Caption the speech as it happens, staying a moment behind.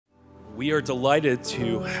We are delighted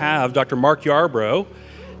to have Dr. Mark Yarbrough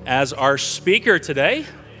as our speaker today.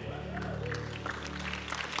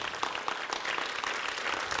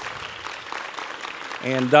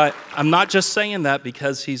 And I'm not just saying that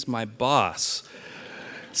because he's my boss.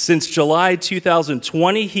 Since July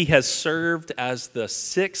 2020, he has served as the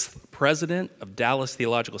 6th president of Dallas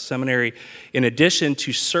Theological Seminary, in addition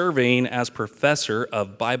to serving as professor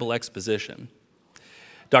of Bible exposition.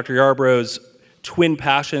 Dr. Yarbrough's twin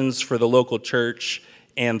passions for the local church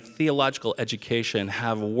and theological education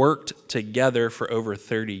have worked together for over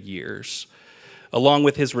 30 years. Along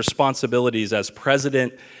with his responsibilities as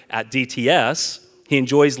president at DTS, he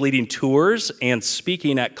enjoys leading tours and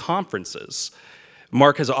speaking at conferences.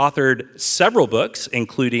 Mark has authored several books,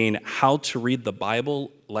 including How to Read the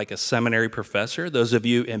Bible Like a Seminary Professor. Those of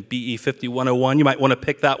you in BE 5101, you might want to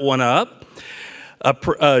pick that one up.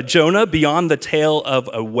 Jonah, Beyond the Tale of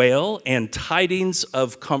a Whale, and Tidings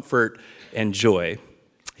of Comfort and Joy.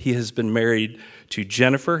 He has been married to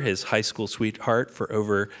Jennifer, his high school sweetheart, for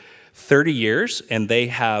over 30 years, and they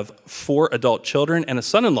have 4 adult children and a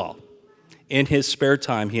son-in-law. In his spare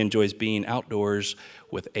time, he enjoys being outdoors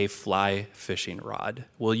with a fly fishing rod.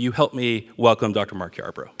 Will you help me welcome Dr. Mark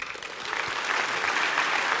Yarbrough?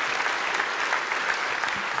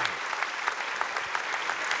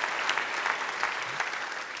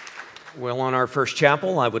 Well, on our first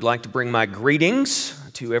chapel, I would like to bring my greetings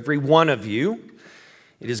to every one of you.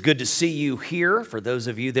 It is good to see you here. For those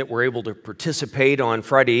of you that were able to participate on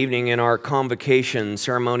Friday evening in our convocation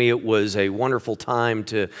ceremony, it was a wonderful time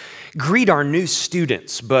to greet our new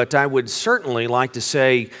students. But I would certainly like to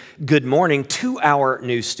say good morning to our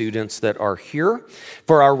new students that are here.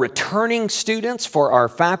 For our returning students, for our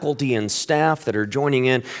faculty and staff that are joining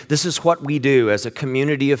in, this is what we do as a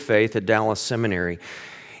community of faith at Dallas Seminary.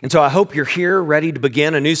 And so I hope you're here ready to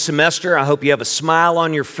begin a new semester. I hope you have a smile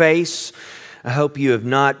on your face. I hope you have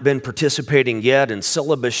not been participating yet in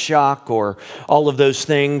syllabus shock or all of those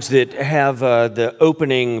things that have the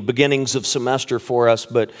opening beginnings of semester for us,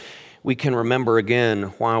 but we can remember again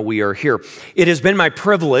while we are here. It has been my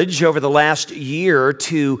privilege over the last year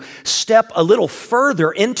to step a little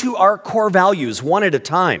further into our core values, one at a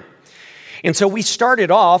time. And so we started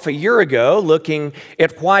off a year ago looking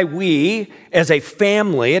at why we, as a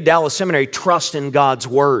family at Dallas Seminary, trust in God's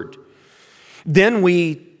Word. Then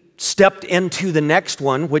we stepped into the next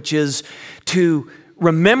one, which is to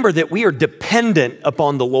remember that we are dependent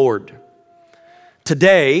upon the Lord.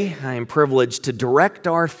 Today, I am privileged to direct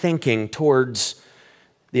our thinking towards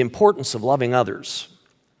the importance of loving others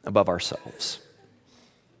above ourselves.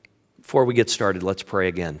 Before we get started, let's pray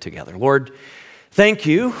again together. Lord, thank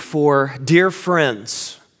you for dear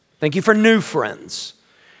friends. Thank you for new friends.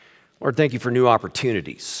 Lord, thank you for new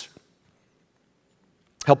opportunities.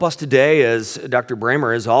 Help us today, as Dr.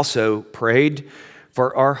 Bramer has also prayed,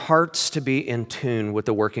 for our hearts to be in tune with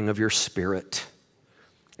the working of your Spirit.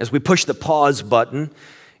 As we push the pause button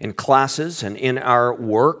in classes and in our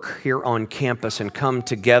work here on campus and come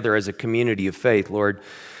together as a community of faith, Lord,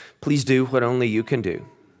 please do what only you can do.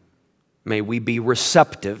 May we be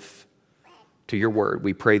receptive to your word.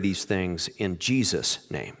 We pray these things in Jesus'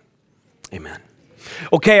 name. Amen.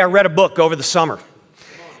 Okay, I read a book over the summer.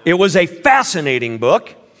 It was a fascinating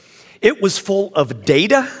book. It was full of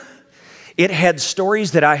data. It had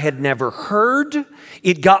stories that I had never heard.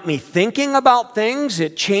 It got me thinking about things.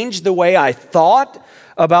 It changed the way I thought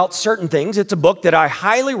about certain things. It's a book that I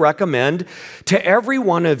highly recommend to every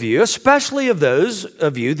one of you, especially of those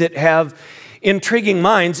of you that have intriguing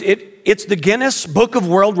minds. It's the Guinness Book of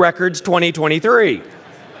World Records 2023.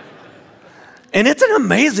 And it's an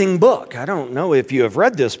amazing book. I don't know if you have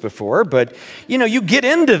read this before, but you get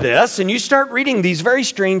into this and you start reading these very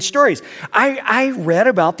strange stories. I read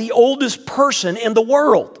about the oldest person in the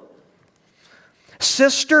world,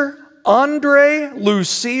 Sister Andre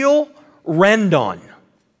Lucille Rendon.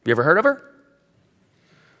 You ever heard of her?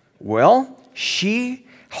 Well, she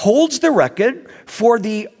holds the record for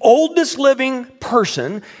the oldest living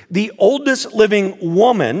person, the oldest living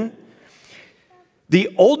woman,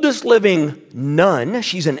 the oldest living nun,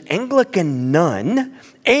 she's an Anglican nun,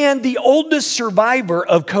 and the oldest survivor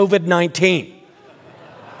of COVID-19.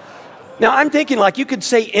 Now, I'm thinking like you could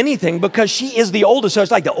say anything because she is the oldest. So it's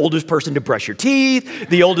like the oldest person to brush your teeth,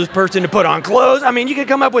 the oldest person to put on clothes. I mean, you could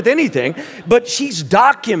come up with anything, but she's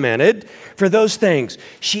documented for those things.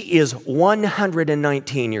 She is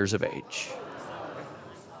 119 years of age.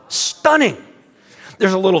 Stunning.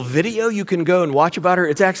 There's a little video you can go and watch about her.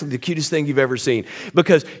 It's actually the cutest thing you've ever seen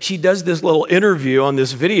because she does this little interview on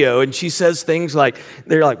this video and she says things like,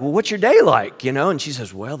 they're like, well, what's your day like? And she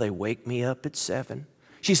says, well, they wake me up at 7.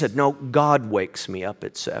 She said, no, God wakes me up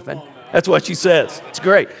at 7. That's what she says. It's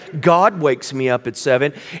great. God wakes me up at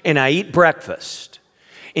 7 and I eat breakfast.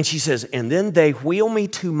 And she says, and then they wheel me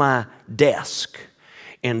to my desk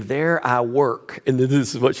and there I work. And then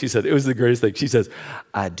this is what she said. It was the greatest thing. She says,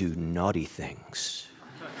 I do naughty things.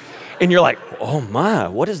 And you're like, oh my,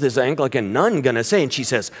 what is this Anglican nun going to say? And she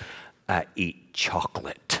says, I eat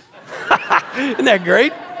chocolate. Isn't that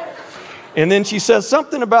great? And then she says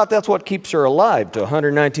something about that's what keeps her alive to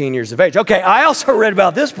 119 years of age. Okay, I also read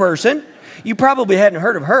about this person. You probably hadn't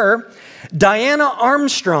heard of her. Diana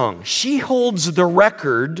Armstrong. She holds the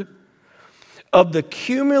record of the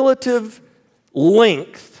cumulative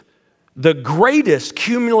length, the greatest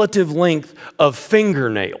cumulative length of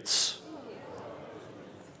fingernails.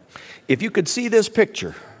 If you could see this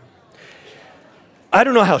picture, I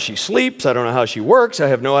don't know how she sleeps. I don't know how she works. I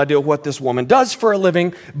have no idea what this woman does for a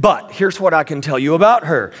living. But here's what I can tell you about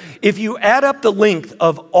her. If you add up the length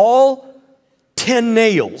of all 10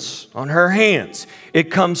 nails on her hands, it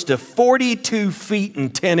comes to 42 feet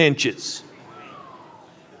and 10 inches.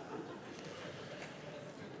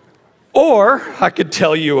 Or I could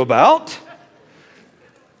tell you about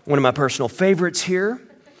one of my personal favorites here,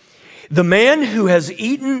 the man who has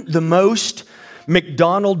eaten the most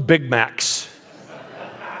McDonald's Big Macs.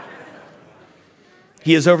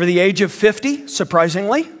 He is over the age of 50,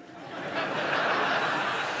 surprisingly.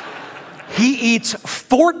 He eats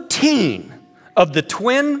 14 of the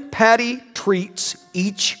twin patty treats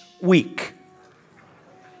each week.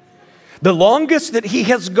 The longest that he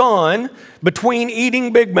has gone between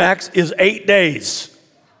eating Big Macs is 8 days.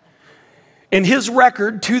 And his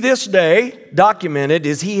record to this day, documented,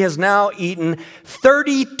 is he has now eaten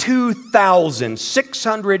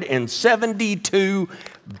 32,672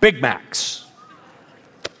 Big Macs.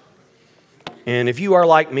 And if you are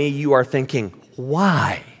like me, you are thinking,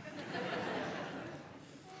 why?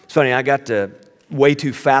 It's funny, I got way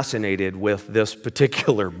too fascinated with this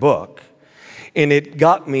particular book. And it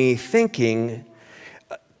got me thinking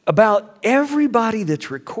about everybody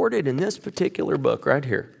that's recorded in this particular book right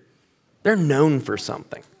here. They're known for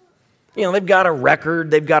something. You know, they've got a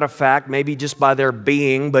record, they've got a fact, maybe just by their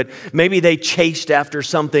being, but maybe they chased after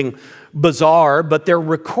something bizarre, but they're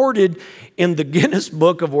recorded in the Guinness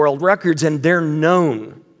Book of World Records, and they're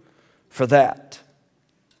known for that.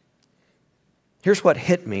 Here's what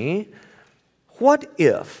hit me. What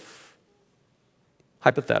if,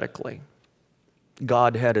 hypothetically,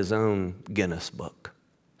 God had his own Guinness book?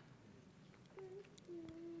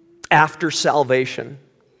 After salvation,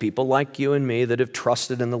 people like you and me that have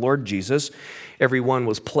trusted in the Lord Jesus, everyone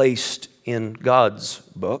was placed in God's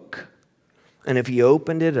book. And if he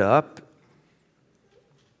opened it up,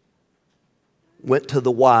 went to the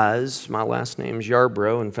wise, my last name's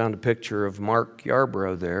Yarbrough, and found a picture of Mark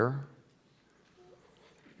Yarbrough there,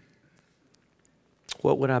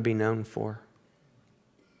 what would I be known for?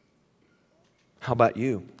 How about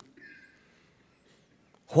you?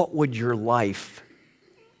 What would your life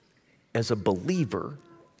as a believer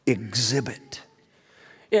exhibit?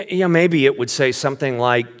 Yeah, maybe it would say something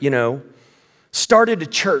like, started a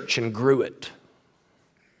church and grew it.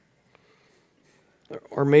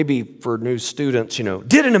 Or maybe for new students,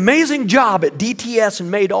 did an amazing job at DTS and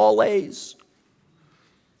made all A's.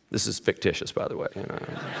 This is fictitious, by the way.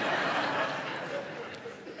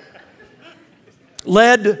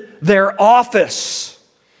 Led their office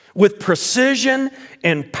with precision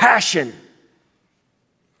and passion.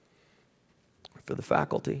 For the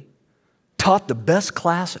faculty, taught the best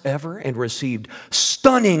class ever and received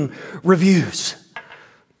stunning reviews.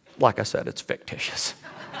 Like I said, it's fictitious.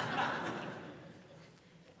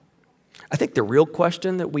 I think the real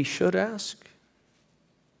question that we should ask,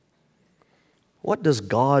 what does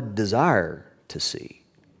God desire to see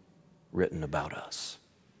written about us?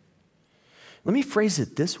 Let me phrase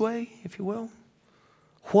it this way, if you will.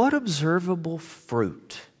 What observable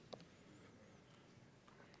fruit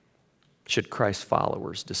should Christ's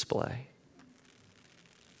followers display?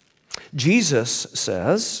 Jesus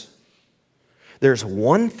says there's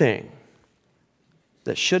one thing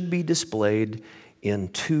that should be displayed in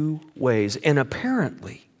two ways, and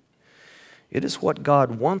apparently it is what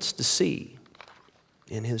God wants to see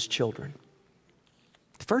in his children.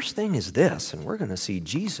 The first thing is this, and we're going to see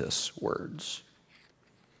Jesus' words.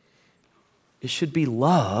 It should be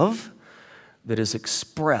love that is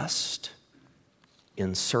expressed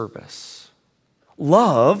in service.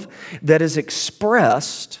 Love that is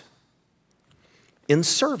expressed in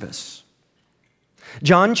service.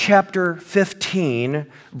 John chapter 15,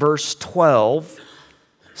 verse 12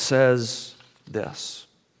 says this.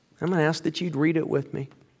 I'm going to ask that you'd read it with me.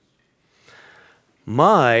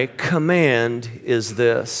 My command is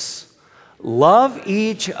this: love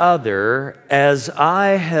each other as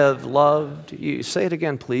I have loved you. Say it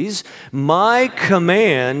again, please. My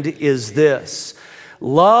command is this: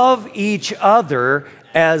 love each other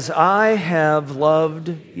as I have loved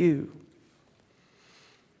you.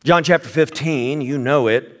 John chapter 15, you know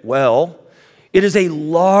it well. It is a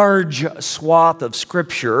large swath of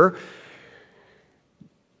Scripture,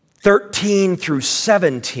 13 through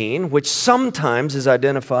 17, which sometimes is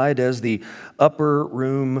identified as the upper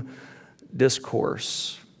room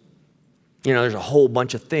discourse. You know, there's a whole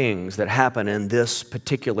bunch of things that happen in this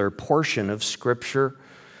particular portion of Scripture.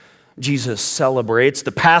 Jesus celebrates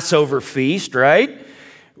the Passover feast, right,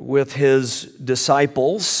 with his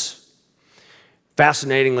disciples.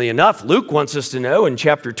 Fascinatingly enough, Luke wants us to know in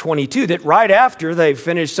chapter 22 that right after they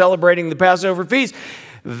finished celebrating the Passover feast,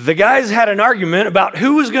 the guys had an argument about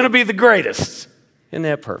who was going to be the greatest. Isn't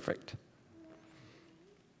that perfect?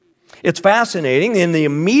 It's fascinating. In the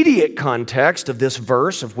immediate context of this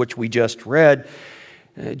verse of which we just read,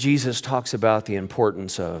 Jesus talks about the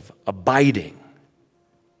importance of abiding.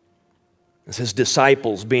 As his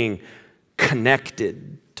disciples being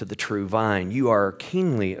connected to the true vine. You are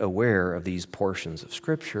keenly aware of these portions of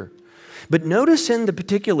Scripture. But notice in the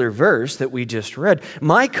particular verse that we just read,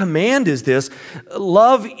 my command is this: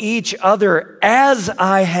 love each other as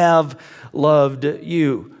I have loved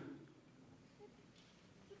you.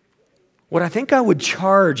 What I think I would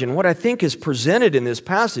charge and what I think is presented in this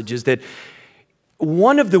passage is that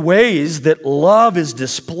one of the ways that love is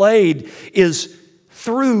displayed is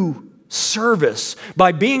through service,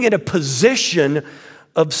 by being in a position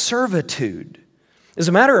of servitude. As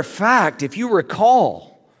a matter of fact, if you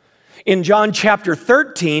recall, in John chapter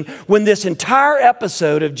 13, when this entire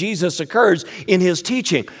episode of Jesus occurs in his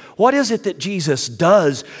teaching, what is it that Jesus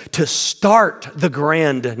does to start the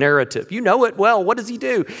grand narrative? You know it well. What does he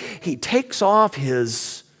do? He takes off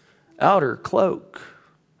his outer cloak.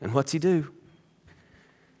 And what's he do?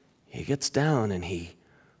 He gets down and he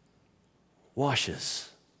washes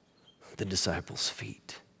the disciples'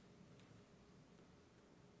 feet.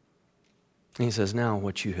 And he says, now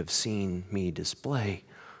what you have seen me display,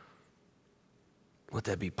 let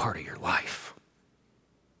that be part of your life.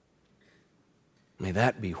 May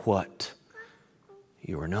that be what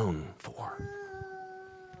you are known for.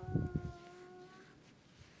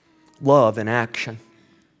 Love in action.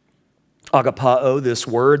 Agapao, this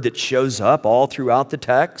word that shows up all throughout the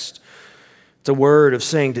text. It's a word of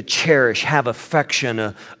saying to cherish, have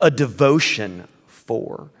affection, a devotion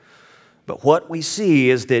for. But what we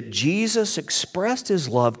see is that Jesus expressed his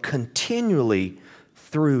love continually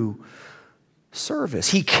through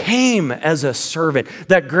service. He came as a servant.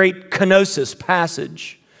 That great kenosis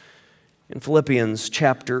passage in Philippians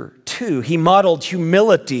chapter 2. He modeled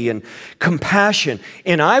humility and compassion.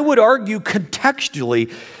 And I would argue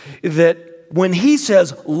contextually that when he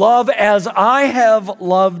says, love as I have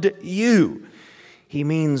loved you, he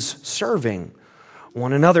means serving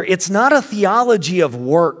one another. It's not a theology of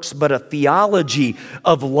works, but a theology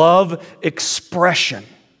of love expression.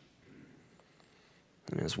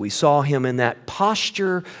 And as we saw him in that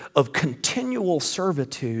posture of continual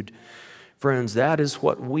servitude, friends, that is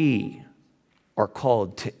what we are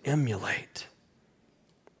called to emulate.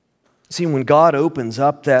 See, when God opens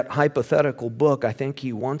up that hypothetical book, I think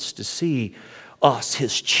he wants to see us,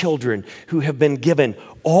 his children, who have been given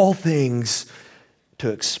all things to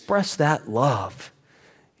express that love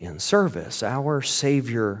in service. Our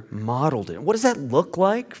Savior modeled it. What does that look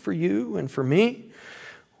like for you and for me?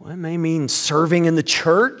 Well, it may mean serving in the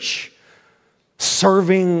church,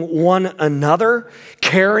 serving one another,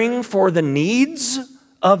 caring for the needs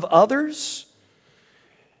of others.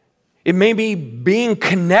 It may be being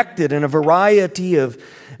connected in a variety of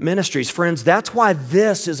ministries. Friends, that's why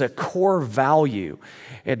this is a core value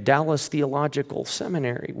at Dallas Theological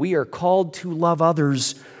Seminary. We are called to love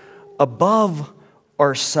others above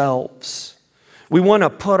ourselves. We want to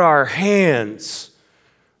put our hands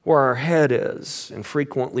where our head is and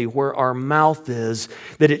frequently where our mouth is,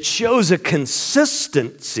 that it shows a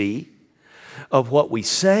consistency of what we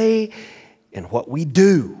say and what we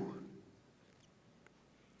do.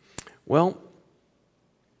 Well,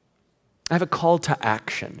 I have a call to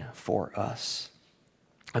action for us.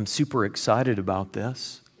 I'm super excited about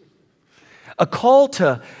this. A call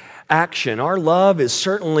to action. Our love is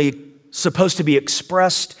certainly supposed to be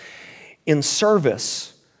expressed in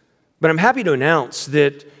service. But I'm happy to announce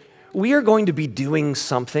that we are going to be doing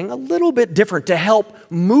something a little bit different to help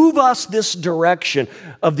move us this direction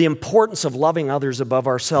of the importance of loving others above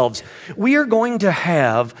ourselves. We are going to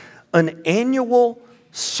have an annual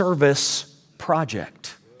service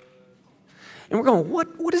project. And we're going,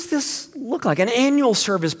 what does this look like? An annual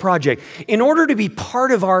service project. In order to be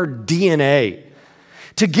part of our DNA,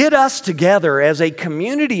 to get us together as a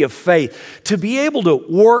community of faith, to be able to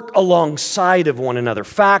work alongside of one another,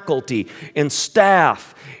 faculty and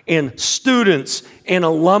staff and students and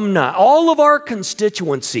alumni, all of our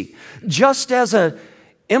constituency, just as an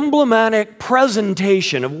emblematic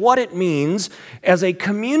presentation of what it means as a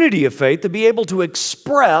community of faith to be able to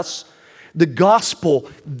express the gospel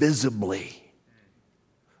visibly.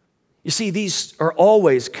 You see, these are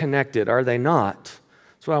always connected, are they not?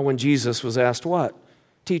 That's why when Jesus was asked what?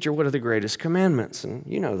 Teacher, what are the greatest commandments? And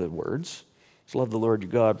you know the words. It's love the Lord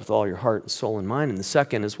your God with all your heart and soul and mind. And the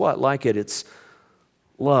second is what? Like it, it's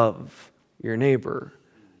love your neighbor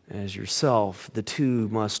as yourself. The two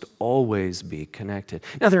must always be connected.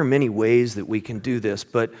 Now, there are many ways that we can do this,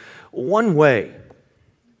 but one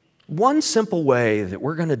simple way that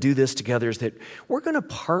we're going to do this together is that we're going to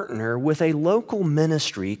partner with a local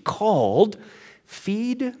ministry called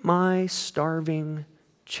Feed My Starving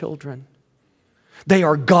Children. They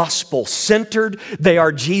are gospel-centered, they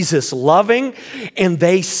are Jesus-loving, and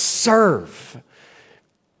they serve.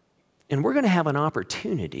 And we're going to have an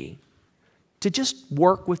opportunity to just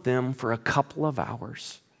work with them for a couple of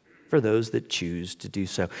hours for those that choose to do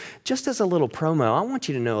so. Just as a little promo, I want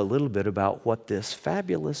you to know a little bit about what this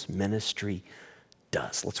fabulous ministry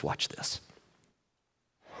does. Let's watch this.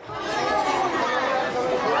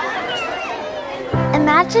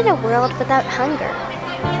 Imagine a world without hunger.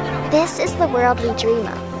 This is the world we dream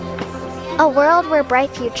of. A world where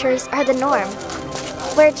bright futures are the norm,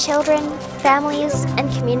 where children, families, and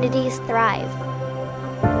communities thrive.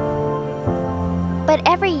 But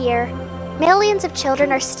every year, millions of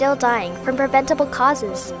children are still dying from preventable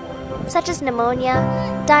causes, such as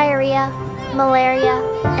pneumonia, diarrhea, malaria,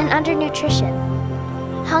 and undernutrition.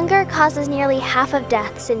 Hunger causes nearly half of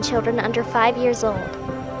deaths in children under 5 years old.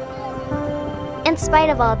 In spite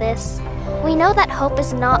of all this, we know that hope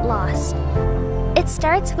is not lost. It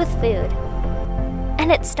starts with food,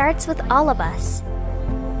 and it starts with all of us.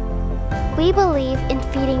 We believe in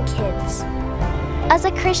feeding kids. As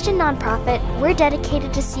a Christian nonprofit, we're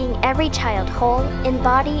dedicated to seeing every child whole in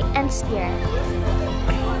body and spirit.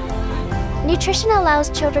 Nutrition allows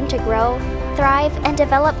children to grow, thrive, and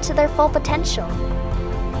develop to their full potential.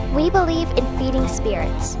 We believe in feeding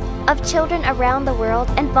spirits of children around the world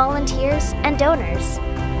and volunteers and donors.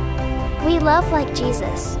 We love like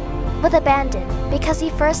Jesus, with abandon because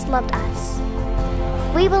he first loved us.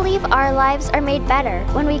 We believe our lives are made better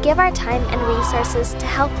when we give our time and resources to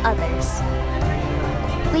help others.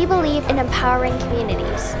 We believe in empowering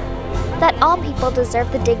communities, that all people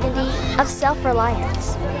deserve the dignity of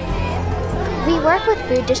self-reliance. We work with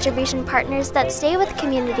food distribution partners that stay with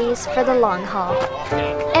communities for the long haul,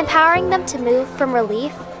 empowering them to move from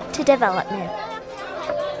relief to development.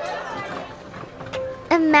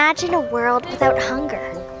 Imagine a world without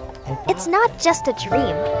hunger. It's not just a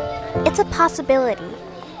dream, it's a possibility.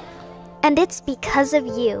 And it's because of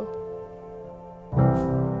you.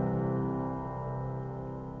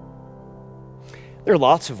 There are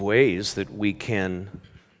lots of ways that we can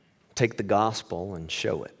take the gospel and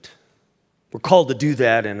show it. We're called to do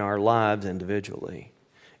that in our lives individually,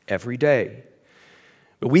 every day.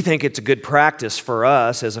 But we think it's a good practice for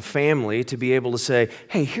us as a family to be able to say,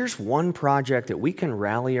 hey, here's one project that we can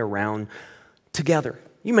rally around together.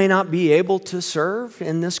 You may not be able to serve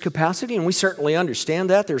in this capacity, and we certainly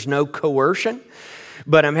understand that. There's no coercion.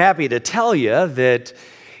 But I'm happy to tell you that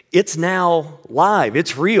it's now live.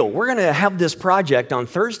 It's real. We're going to have this project on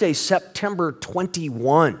Thursday, September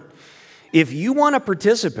 21. If you want to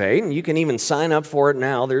participate, and you can even sign up for it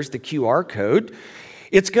now, there's the QR code.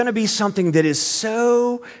 It's going to be something that is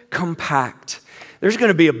so compact. There's going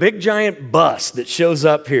to be a big giant bus that shows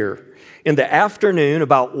up here in the afternoon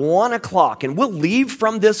about 1 o'clock, and we'll leave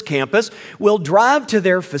from this campus. We'll drive to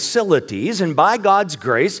their facilities, and by God's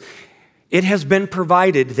grace, it has been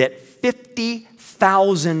provided that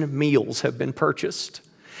 50,000 meals have been purchased.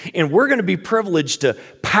 And we're going to be privileged to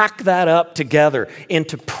pack that up together and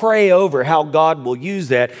to pray over how God will use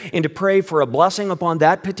that and to pray for a blessing upon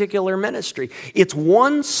that particular ministry. It's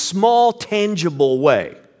one small, tangible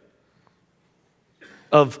way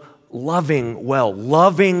of loving well,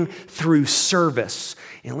 loving through service.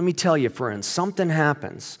 And let me tell you, friends, something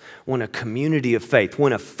happens when a community of faith,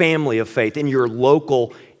 when a family of faith in your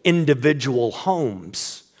local individual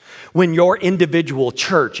homes, when your individual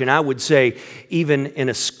church, and I would say even in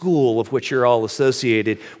a school of which you're all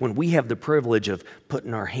associated, when we have the privilege of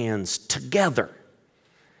putting our hands together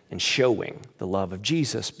and showing the love of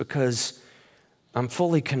Jesus, because I'm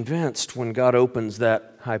fully convinced when God opens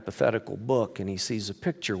that hypothetical book and he sees a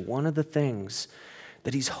picture, one of the things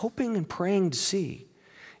that he's hoping and praying to see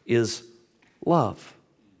is love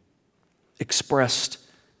expressed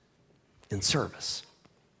in service.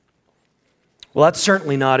 Well, that's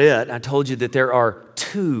certainly not it. I told you that there are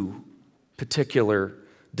two particular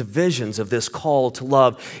divisions of this call to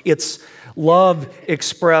love. It's love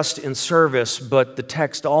expressed in service, but the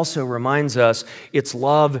text also reminds us it's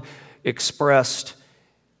love expressed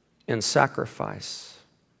in sacrifice.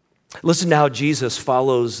 Listen to how Jesus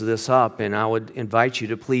follows this up, and I would invite you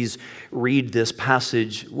to please read this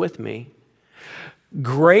passage with me.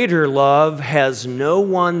 Greater love has no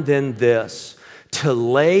one than this, to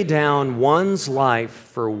lay down one's life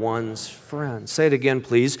for one's friends. Say it again,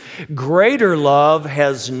 please. Greater love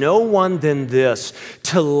has no one than this,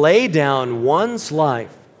 to lay down one's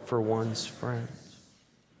life for one's friends.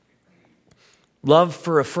 Love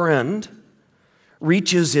for a friend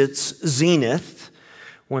reaches its zenith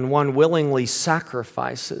when one willingly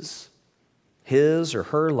sacrifices his or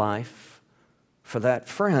her life for that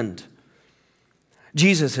friend.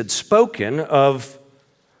 Jesus had spoken of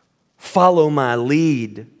follow my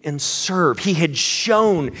lead and serve. He had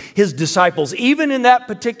shown his disciples, even in that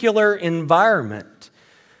particular environment,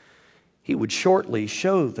 he would shortly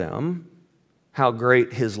show them how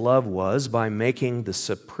great his love was by making the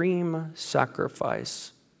supreme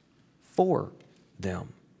sacrifice for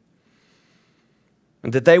them.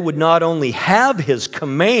 And that they would not only have his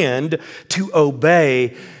command to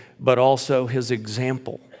obey, but also his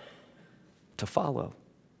example to follow.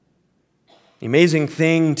 The amazing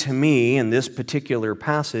thing to me in this particular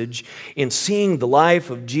passage, in seeing the life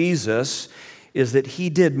of Jesus, is that he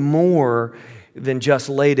did more than just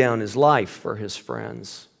lay down his life for his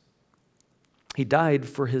friends. He died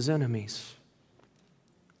for his enemies.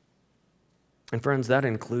 And friends, that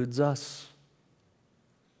includes us.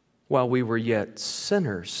 While we were yet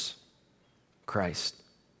sinners, Christ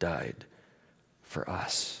died for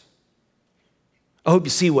us. I hope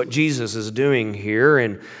you see what Jesus is doing here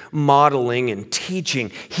in modeling and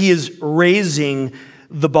teaching. He is raising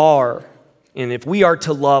the bar. And if we are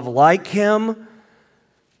to love like him,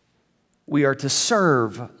 we are to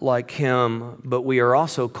serve like him, but we are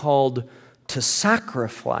also called to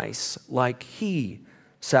sacrifice like he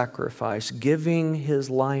sacrificed, giving his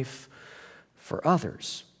life for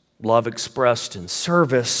others. Love expressed in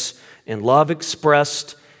service and love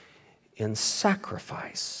expressed in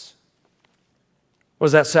sacrifice. What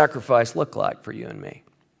does that sacrifice look like for you and me?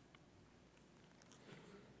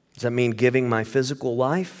 Does that mean giving my physical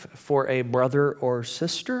life for a brother or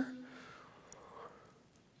sister?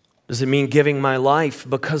 Does it mean giving my life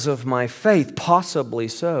because of my faith? Possibly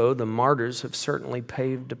so. The martyrs have certainly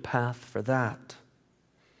paved a path for that.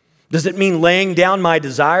 Does it mean laying down my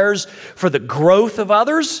desires for the growth of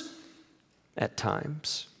others? At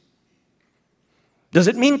times. Does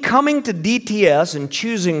it mean coming to DTS and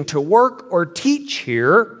choosing to work or teach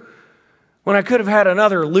here when I could have had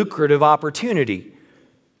another lucrative opportunity?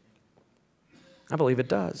 I believe it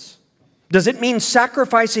does. Does it mean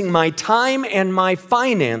sacrificing my time and my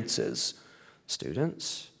finances,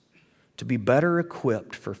 students, to be better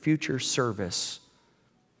equipped for future service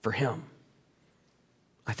for him?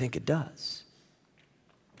 I think it does.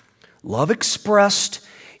 Love expressed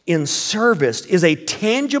in service is a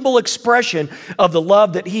tangible expression of the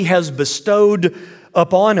love that he has bestowed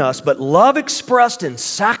upon us. But love expressed in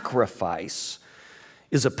sacrifice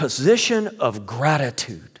is a position of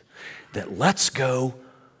gratitude that lets go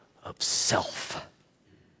of self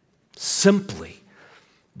simply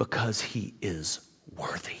because he is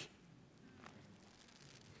worthy.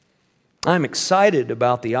 I'm excited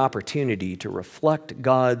about the opportunity to reflect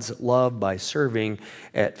God's love by serving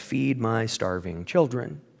at Feed My Starving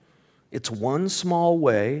Children. It's one small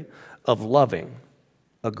way of loving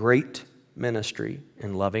a great ministry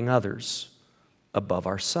and loving others above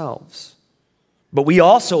ourselves. But we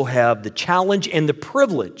also have the challenge and the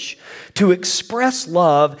privilege to express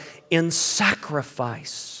love in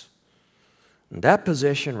sacrifice. And that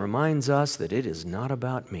position reminds us that it is not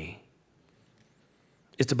about me.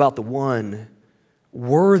 It's about the one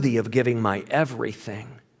worthy of giving my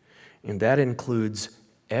everything, and that includes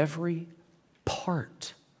every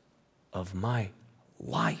part of my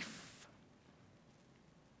life.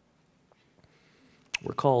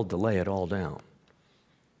 We're called to lay it all down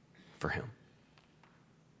for him.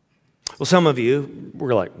 Well, some of you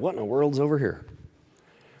were like, what in the world's over here?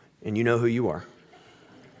 And you know who you are.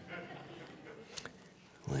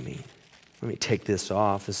 Let me take this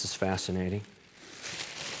off. This is fascinating.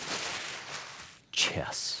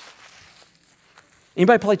 Chess.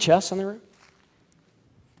 Anybody play chess in the room?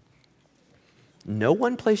 No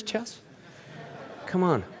one plays chess? Come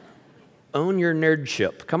on. Own your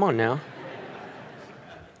nerdship. Come on now.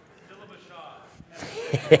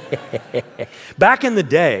 Back in the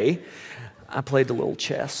day, I played a little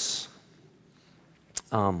chess.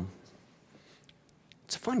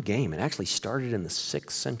 It's a fun game. It actually started in the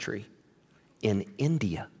 6th century in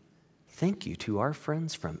India. Thank you to our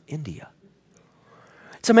friends from India.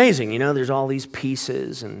 It's amazing, you know, there's all these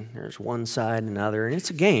pieces, and there's one side and another, and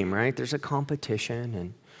it's a game, right? There's a competition,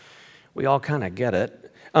 and we all kind of get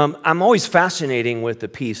it. I'm always fascinating with the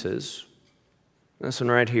pieces. This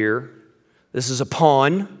one right here. This is a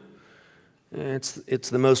pawn. It's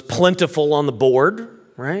the most plentiful on the board,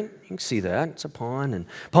 right? You can see that. It's a pawn, and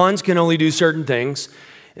pawns can only do certain things.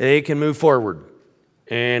 They can move forward,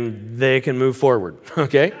 and they can move forward,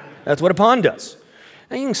 okay? That's what a pawn does.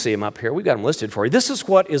 And you can see them up here. We've got them listed for you. This is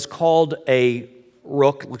what is called a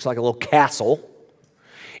rook. It looks like a little castle.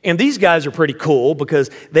 And these guys are pretty cool because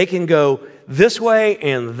they can go this way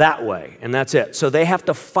and that way, and that's it. So they have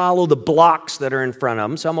to follow the blocks that are in front of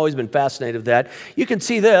them. So I've always been fascinated with that. You can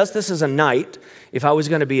see this. This is a knight. If I was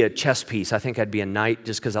going to be a chess piece, I think I'd be a knight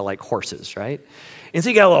just because I like horses, right? And so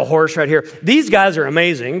you got a little horse right here. These guys are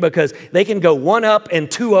amazing because they can go 1 up and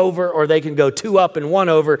 2 over, or they can go 2 up and 1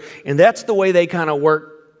 over, and that's the way they kind of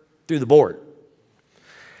work through the board.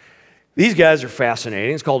 These guys are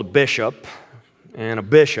fascinating. It's called a bishop. And a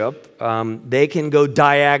bishop, they can go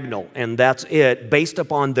diagonal, and that's it, based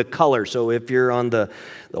upon the color. So if you're on the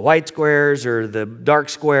white squares or the dark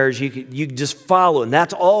squares, you can just follow, and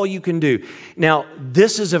that's all you can do. Now,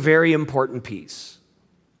 this is a very important piece.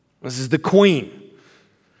 This is the queen.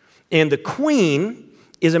 And the queen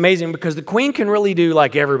is amazing because the queen can really do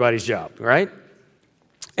like everybody's job, right?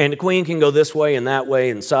 And the queen can go this way and that way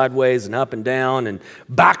and sideways and up and down and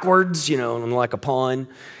backwards, you know, like a pawn.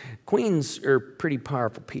 Queens are a pretty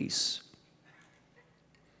powerful piece.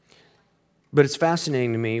 But it's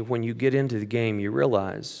fascinating to me when you get into the game, you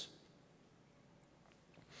realize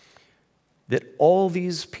that all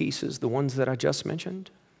these pieces, the ones that I just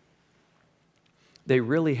mentioned, they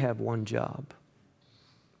really have one job.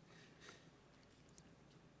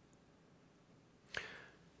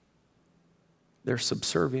 They're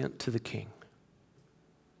subservient to the king.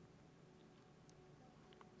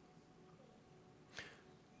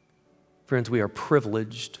 Friends, we are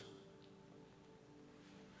privileged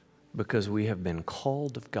because we have been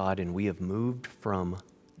called of God and we have moved from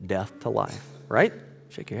death to life, right?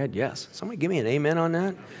 Shake your head, yes. Somebody give me an amen on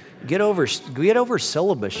that. Get over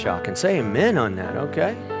syllabus shock and say amen on that,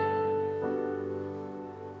 okay?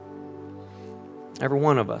 Every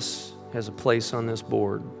one of us has a place on this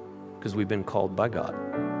board because we've been called by God.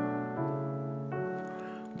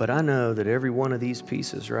 But I know that every one of these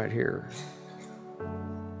pieces right here,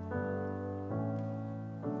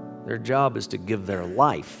 their job is to give their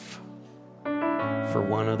life for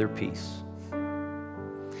one other piece.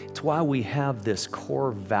 It's why we have this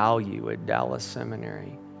core value at Dallas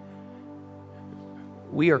Seminary.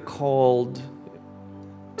 We are called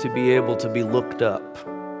to be able to be looked up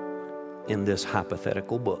in this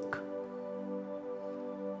hypothetical book.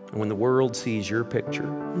 And when the world sees your picture,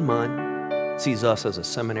 and mine, sees us as a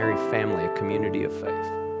seminary family, a community of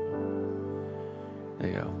faith,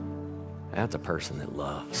 they go, that's a person that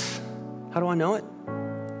loves. How do I know it?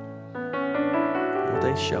 Well,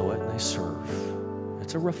 they show it and they serve.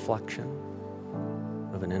 It's a reflection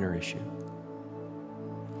of an inner issue.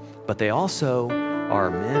 But they also are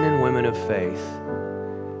men and women of faith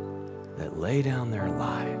that lay down their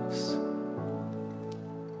lives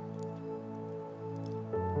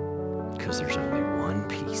because there's only one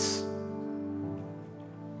piece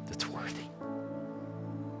that's worthy.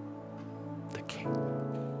 The King.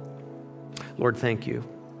 Lord, thank you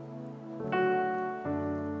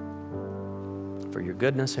for your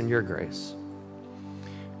goodness and your grace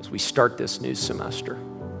as we start this new semester.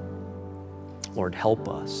 Lord, help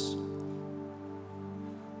us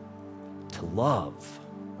to love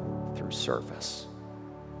through service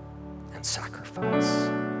and sacrifice.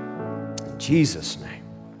 In Jesus' name,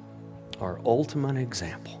 our ultimate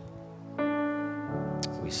example,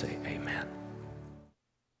 we say amen.